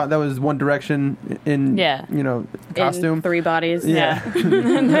we saw. That was One Direction in costume. in 3 bodies. Yeah,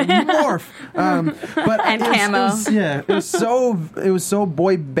 morph. But And camo. It was so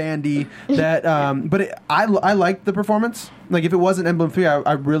boy bandy that. I liked the performance. Like if it wasn't Emblem 3,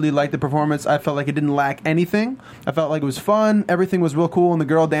 I really liked the performance. I felt like it didn't lack anything. I felt like it was fun. Everything was real cool, and the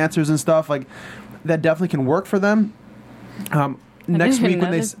girl dancers and stuff like that definitely can work for them. Next didn't week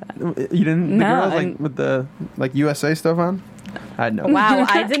when notice you didn't the No, girls I like didn't. with the like USA stuff on. I know. Wow,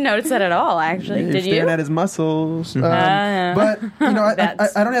 I didn't notice that at all. Actually, You're did staring you? at his muscles. Yeah. But I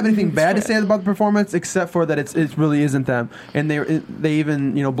That's don't have anything bad to say about the performance except for that it really isn't them. And they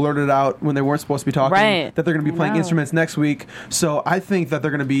even blurted out when they weren't supposed to be talking Right. that they're going to be playing Wow. instruments next week. So I think that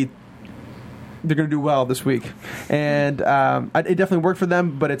they're going to do well this week, and it definitely worked for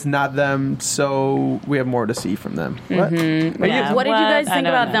them. But it's not them, so we have more to see from them. What? Yeah. What did you guys I think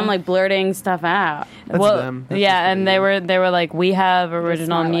don't about know. them like blurting stuff out? That's well, them. That's yeah, just and they were like, we have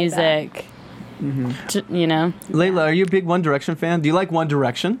original not like music. Layla, are you a big One Direction fan? Do you like One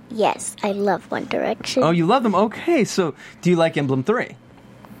Direction? Yes, I love One Direction. Oh, you love them? Okay, so do you like Emblem 3?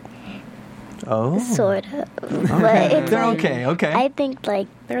 Oh. Sort of. But it's They're like, okay. I think like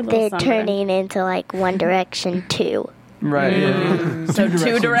They're a little they're something. turning into like One Direction 2. Right. Yeah. So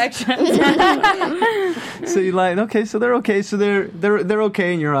 2 directions. So you like, okay, so they're okay. So they're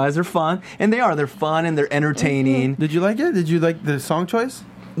okay in your eyes. They're fun. And they're fun and they're entertaining. Did you like it? Did you like the song choice?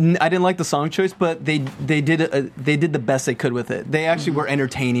 I didn't like the song choice, but they did the best they could with it. They actually were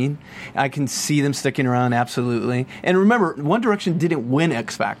entertaining. I can see them sticking around, absolutely. And remember, One Direction didn't win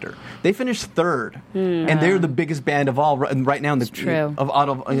X Factor. They finished third, and they're the biggest band of all right now in the true.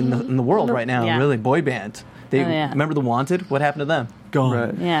 in the world right now. Yeah. Really, boy band. They remember the Wanted. What happened to them? Gone.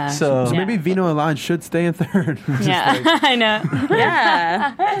 Right. Yeah. So So maybe Vino and Lon should stay in third. Yeah, I know.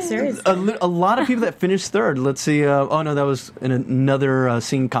 Yeah. Seriously. a lot of people that finished third. Let's see. Oh no, that was in another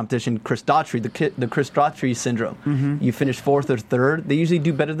singing competition. Chris Daughtry, the Chris Daughtry syndrome. You finish fourth or third. They usually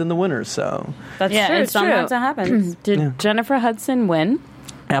do better than the winners. So That's Yeah, true. it's Sometimes true. that happens. Did Jennifer Hudson win?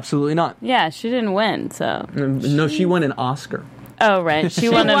 absolutely not. Yeah, she didn't win. So No, she won an Oscar. oh right, she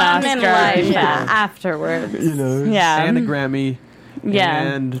won an Won Oscar. in life Yeah. afterwards. Yeah. and a Grammy. Yeah.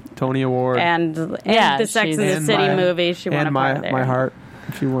 And Tony Award. And Yeah, the Sex she's- and the And City my- movie, she won and a part there. my heart.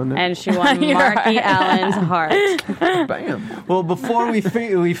 She won it. And she won Marky Allen's heart. Bam. Well, before we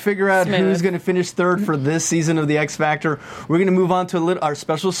figure out who's going to finish third for this season of the X Factor, we're going to move on to our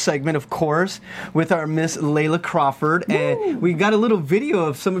special segment, of course, with our Miss Layla Crawford. Woo! And we got a little video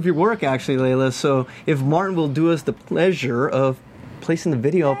of some of your work, actually, Layla. So if Martin will do us the pleasure of placing the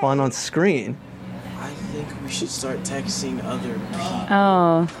video up on screen. I think we should start texting other people.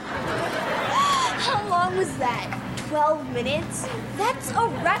 Oh. How long was that? 12 minutes? That's a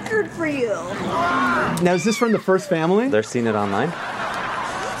record for you. Now, is this from the First Family? They're seeing it online.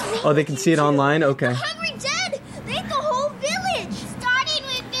 Oh, they can see it online? Okay. The Hungry Dead! They ate the whole village! Starting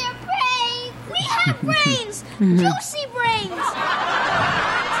with their brains! We have brains! Juicy brains!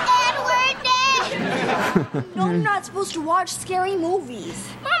 And we're dead! No, we're not supposed to watch scary movies.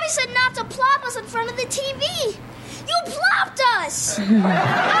 Mommy said not to plop us in front of the TV! You plopped us!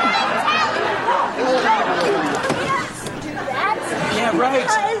 Yeah, right.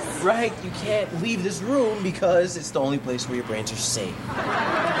 Right. You can't leave this room because it's the only place where your brains are safe. We're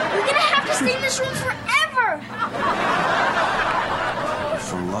gonna have to stay in this room forever!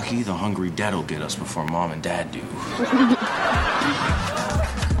 If we're lucky, the Hungry Dead will get us before Mom and Dad do.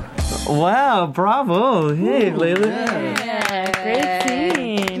 Wow, bravo. Hey, Layla. Yeah, great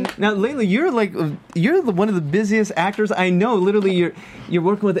scene. Now, Layla, you're one of the busiest actors I know. Literally, you're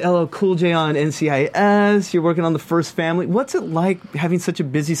working with LL Cool J on NCIS. You're working on The First Family. What's it like having such a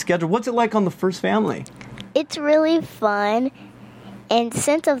busy schedule? What's it like on The First Family? It's really fun. And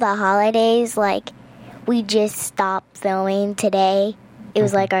since of the holidays, we just stopped filming today. It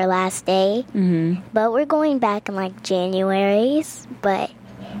was our last day. Mm-hmm. But we're going back in January. But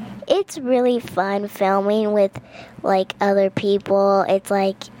it's really fun filming with other people. It's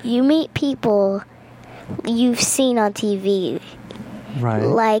you meet people you've seen on TV. Right.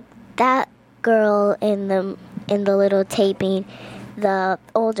 Like that girl in the little taping, the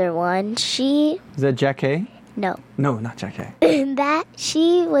older one. Is that Jack Hay? No. No, not Jack Hay. That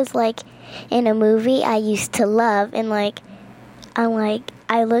she was in a movie I used to love, and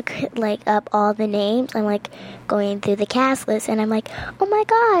I look up all the names. I'm going through the cast list, and I'm oh my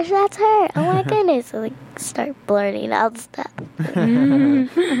gosh, that's her! Oh my goodness! So start blurting out stuff.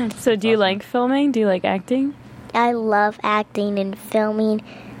 So do you like filming? Do you like acting? I love acting and filming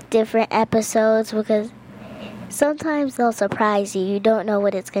different episodes because sometimes they'll surprise you. You don't know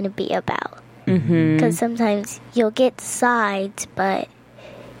what it's going to be about. Because sometimes you'll get sides, but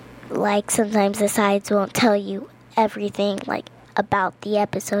sometimes the sides won't tell you everything about the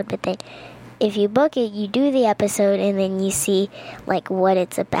episode, but then if you book it, you do the episode, and then you see what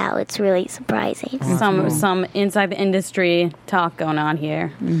it's about. It's really surprising. Some inside the industry talk going on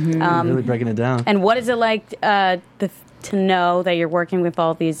here. Really breaking it down. And what is it like to know that you're working with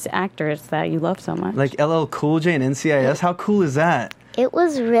all these actors that you love so much? Like LL Cool J and NCIS. How cool is that? It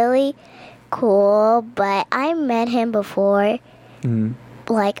was really cool, but I met him before.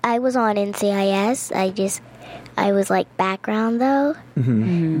 I was on NCIS. I was background though.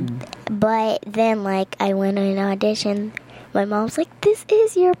 But then I went on an audition. My mom's this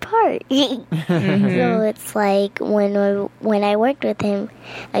is your part. So it's when I worked with him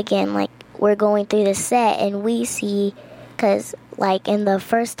again, we're going through the set and we see, because in the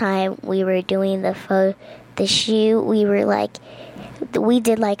first time we were doing the shoot, we were we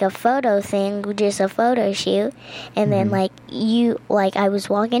did a photo thing, just a photo shoot, and then I was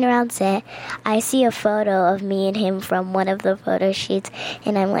walking around set, I see a photo of me and him from one of the photo shoots,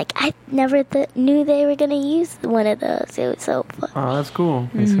 and I'm I never knew they were gonna use one of those. It was so fun. Oh, that's cool.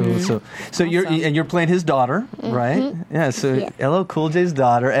 That's cool. So you're playing his daughter, right? Yeah. So LL Cool J's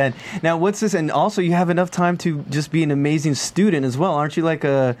daughter, and now what's this? And also you have enough time to just be an amazing student as well, aren't you?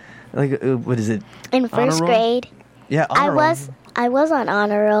 What is it? In first grade. Yeah, I was on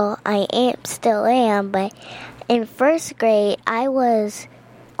honor roll. I still am, but in first grade, I was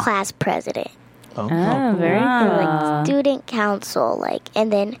class president. Oh, very cool. Student council,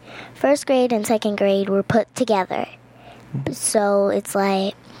 and then first grade and second grade were put together. So it's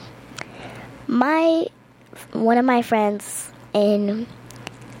one of my friends in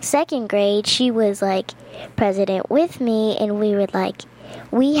second grade, she was president with me, and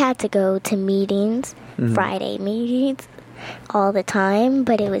we had to go to meetings, Friday meetings, all the time,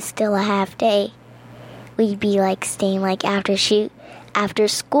 but it was still a half day. We'd be staying after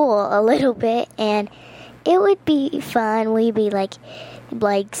school a little bit, and it would be fun. We'd be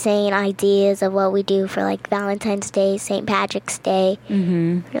saying ideas of what we do for Valentine's Day, St. Patrick's Day.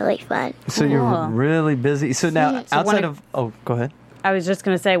 Really fun. So you're really busy. So now go ahead. I was just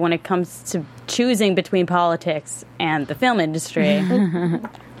going to say, when it comes to choosing between politics and the film industry,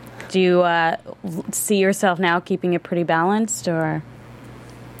 do you see yourself now keeping it pretty balanced, or?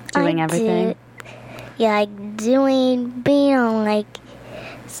 doing everything? Like being on like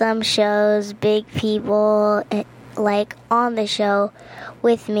some shows, big people like on the show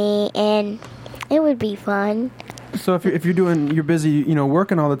with me, and it would be fun. So if you're busy,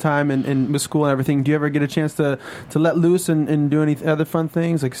 working all the time and with school and everything, do you ever get a chance to let loose and do any other fun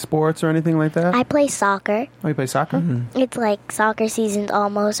things like sports or anything like that? I play soccer. Oh, you play soccer? Mm-hmm. It's like soccer season's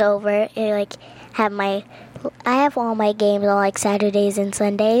almost over. I have all my games on like Saturdays and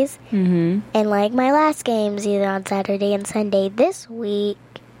Sundays, and like my last game's either on Saturday and Sunday this week.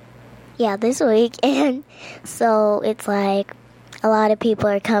 Yeah, this week, and so it's like a lot of people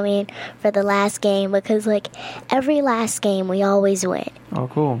are coming for the last game because like every last game we always win. Oh,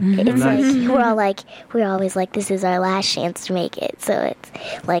 cool! It's like we're always like this is our last chance to make it. So it's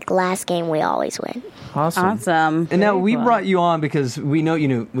like last game we always win. Awesome. And now we brought you on because we know,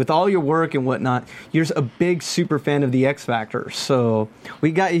 with all your work and whatnot, you're a big super fan of the X Factor. So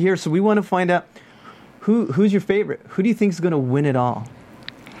we got you here. So we want to find out who's your favorite. Who do you think is going to win it all?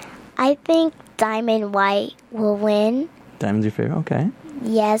 I think Diamond White will win. Diamond's your favorite? Okay.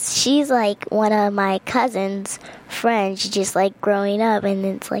 Yes, she's like one of my cousin's friends, just like growing up, and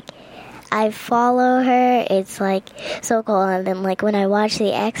it's like I follow her. It's like so cool. And then like when I watch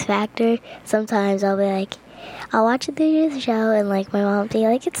the X Factor, sometimes I'll be like, I'll watch the show, and like my mom will be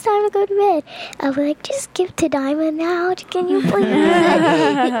like, it's time to go to bed. I'll be like, just give to Diamond now. Can you please?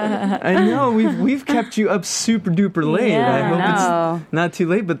 I know we've kept you up super duper late. Yeah, I hope it's not too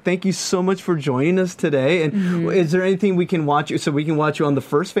late. But thank you so much for joining us today. And is there anything we can watch you? So we can watch you on The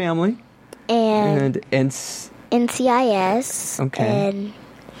First Family and NCIS. Okay. And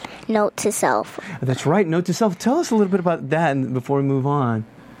Note to Self. That's right. Note to Self. Tell us a little bit about that before we move on.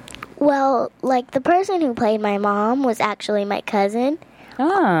 Well, like the person who played my mom was actually my cousin.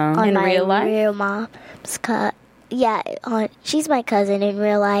 Oh, in real life? Real mom's she's my cousin in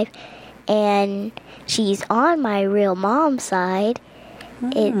real life, and she's on my real mom's side.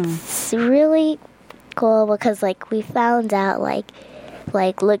 It's really cool because like we found out like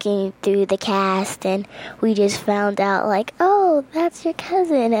looking through the cast, and we just found out like, oh, that's your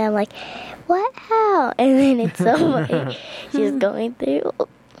cousin, and I'm like, what? How? And then it's so funny. She's going through.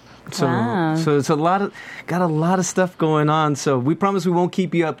 So it's got a lot of stuff going on. So we promise we won't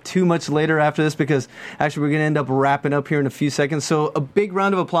keep you up too much later after this because actually we're going to end up wrapping up here in a few seconds. So a big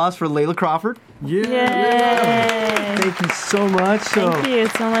round of applause for Layla Crawford. Yeah. Thank you so much. Thank you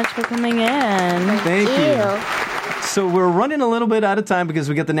so much for coming in. Thank you. So we're running a little bit out of time because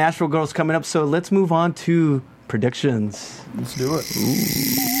we got the Nashville Girls coming up. So let's move on to predictions. Let's do it.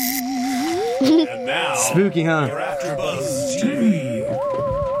 And now, spooky, huh? Your AfterBuzz TV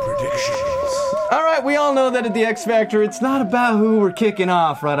predictions. All right, we all know that at the X Factor, it's not about who we're kicking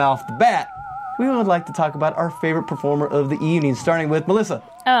off right off the bat. We would like to talk about our favorite performer of the evening, starting with Melissa.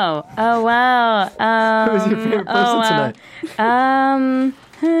 Oh, wow. Who's your favorite person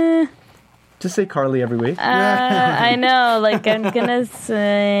tonight? Just say Carly every week. I know. Like I'm gonna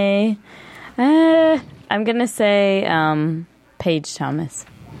say Paige Thomas.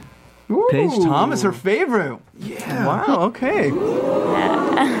 Ooh. Paige Thomas, her favorite. Yeah. Wow. Okay.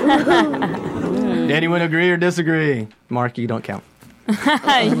 Anyone agree or disagree? Mark, you don't count. Never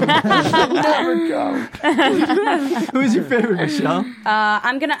count. Who's your favorite, Michelle?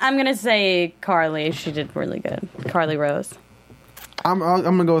 I'm gonna say Carly. She did really good. Carly Rose. I'm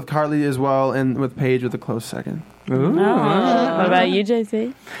gonna go with Carly as well, and with Paige with a close second. Ooh. What about you,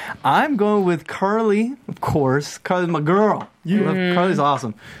 JC? I'm going with Carly, of course. Carly's my girl. Carly's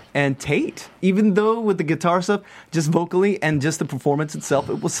awesome. And Tate, even though with the guitar stuff, just vocally and just the performance itself,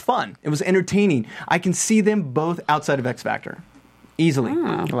 it was fun. It was entertaining. I can see them both outside of X Factor. Easily.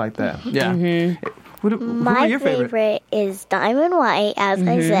 I like that. Yeah. Mm-hmm. Who My are your favorite is Diamond White, as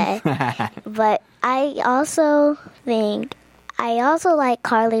I said. But I also like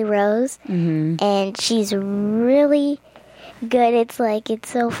Carly Rose, and she's really good. It's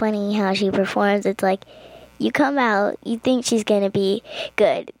so funny how she performs. It's like you come out, you think she's going to be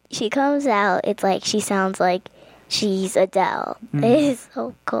good. She comes out, it's like she sounds like she's Adele. It's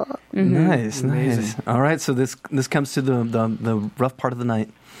so cool. Nice. All right, so this comes to the rough part of the night.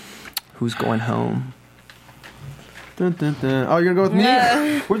 Who's going home? Dun, dun, dun. Oh, you're gonna go with me?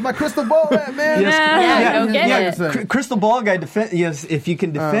 Where's my crystal ball at, man? Go get it. Crystal ball guy. Yes, if you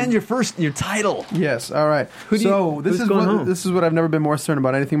can defend your title. Yes. All right. This is what I've never been more certain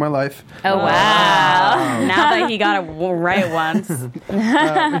about anything in my life. Oh wow! Now that he got it right once.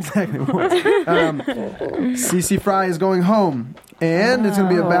 Exactly once. CC Fry is going home, and it's gonna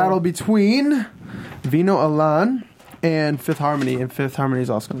be a battle between Vino Alan and Fifth Harmony, and Fifth Harmony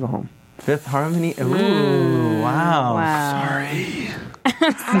is also gonna go home. Fifth Harmony? Ooh, wow. Sorry.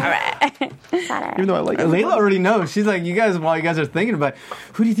 Even though I like it. Layla already knows. She's like, while you guys are thinking about it,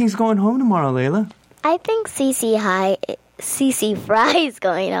 who do you think's going home tomorrow, Layla? I think CC Fry is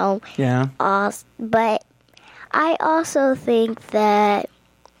going home. Yeah. But I also think that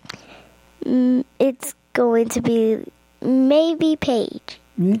it's going to be maybe Paige.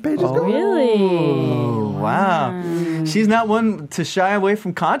 Paige is going. Really? Oh, wow. She's not one to shy away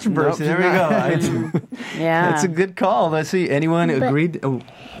from controversy. Nope, there we go. Yeah. That's a good call. Let's see. Anyone agreed? Oh.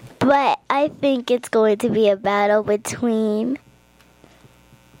 But I think it's going to be a battle between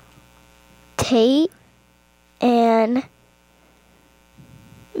Tate and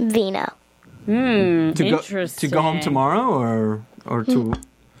Vino. Interesting. To go home tomorrow or to...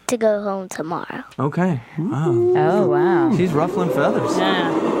 To go home tomorrow. Okay. Wow. Oh, wow. She's ruffling feathers. Yeah.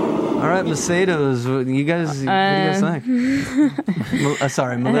 All right, Macedos, what do you guys think?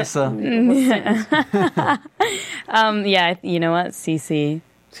 Sorry, Melissa. Yeah, you know what? Cece.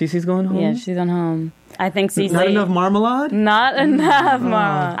 Cece's going home? Yeah, she's going home. I think Cece. Not enough marmalade? Not enough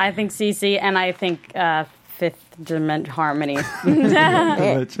marmalade. I think Cece, and I think Fifth Dimension Harmony. Fifth.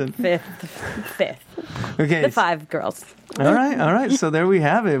 Okay. The 5 girls. All right. So there we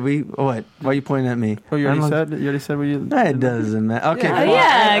have it. What? Why are you pointing at me? Oh, you already said what you... It doesn't matter. Okay. Oh,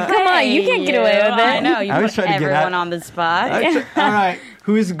 yeah. Come on. You can't get away with it. I know. You I was put trying to get everyone out- on the spot. All right.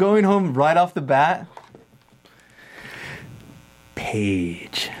 Who is going home right off the bat?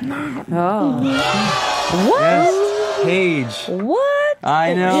 Paige. Oh. What? Yes, Paige. What?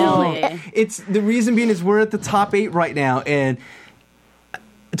 I know. Really? It's the reason being is we're at the top 8 right now, and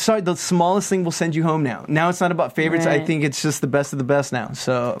sorry, the smallest thing will send you home now. Now it's not about favorites. Right. I think it's just the best of the best now.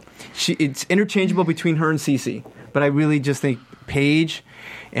 So it's interchangeable between her and Cece, but I really just think Paige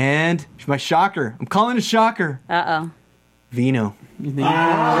and my shocker. I'm calling a shocker. Vino. You think,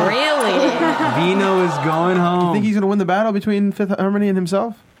 Really? Vino is going home. you think he's going to win the battle between Fifth Harmony and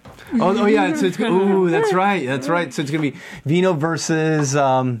himself? Oh yeah. So that's right. So it's gonna be Vino versus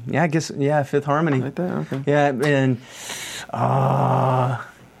Fifth Harmony. Like that? Okay. Yeah, and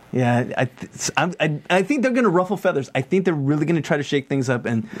I think they're gonna ruffle feathers. I think they're really gonna try to shake things up,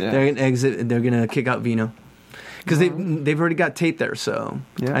 and they're gonna exit. And they're gonna kick out Vino. Because they've already got Tate there, so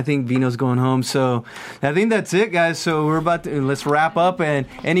I think Vino's going home. So I think that's it, guys. So we're about to let's wrap up. And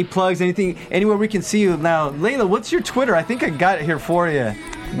any plugs, anything, anywhere we can see you now. Layla, what's your Twitter? I think I got it here for you.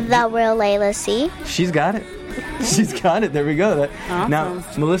 The real Layla C. She's got it. She's got it. There we go. Awesome. Now,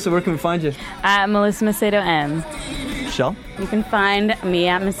 Melissa, where can we find you? At Melissa Macedo M. Michelle? You can find me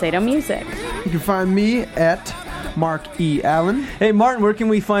at Macedo Music. You can find me at Mark E. Allen. Hey, Martin, where can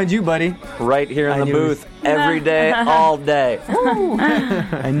we find you, buddy? Right here in the booth, every day, all day.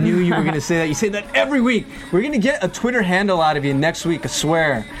 I knew you were going to say that. You say that every week. We're going to get a Twitter handle out of you next week, I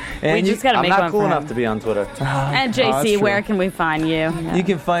swear. And We just got to I'm make one not cool for enough him. to be on Twitter. And JC, that's true. where can we find you? You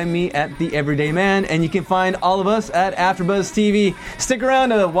can find me at The Everyday Man, and you can find all of us at AfterBuzz TV. Stick around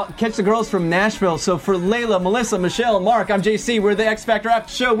to catch the girls from Nashville. So for Layla, Melissa, Michelle, Mark, I'm JC. We're the X Factor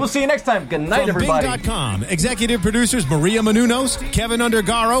After Show. We'll see you next time. Good night, From everybody. Bing.com, executive producers Maria Menounos, Kevin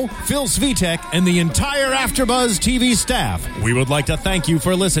Undergaro, Phil Svitek, and the entire AfterBuzz TV staff. We would like to thank you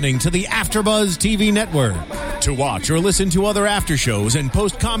for listening to the AfterBuzz TV network. To watch or listen to other after shows and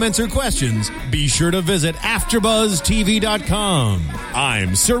post comments or questions, be sure to visit AfterBuzzTV.com.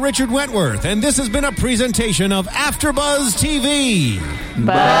 I'm Sir Richard Wentworth, and this has been a presentation of AfterBuzz TV.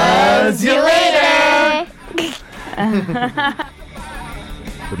 Buzz you later.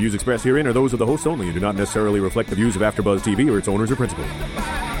 The views expressed herein are those of the hosts only and do not necessarily reflect the views of AfterBuzz TV or its owners or principals.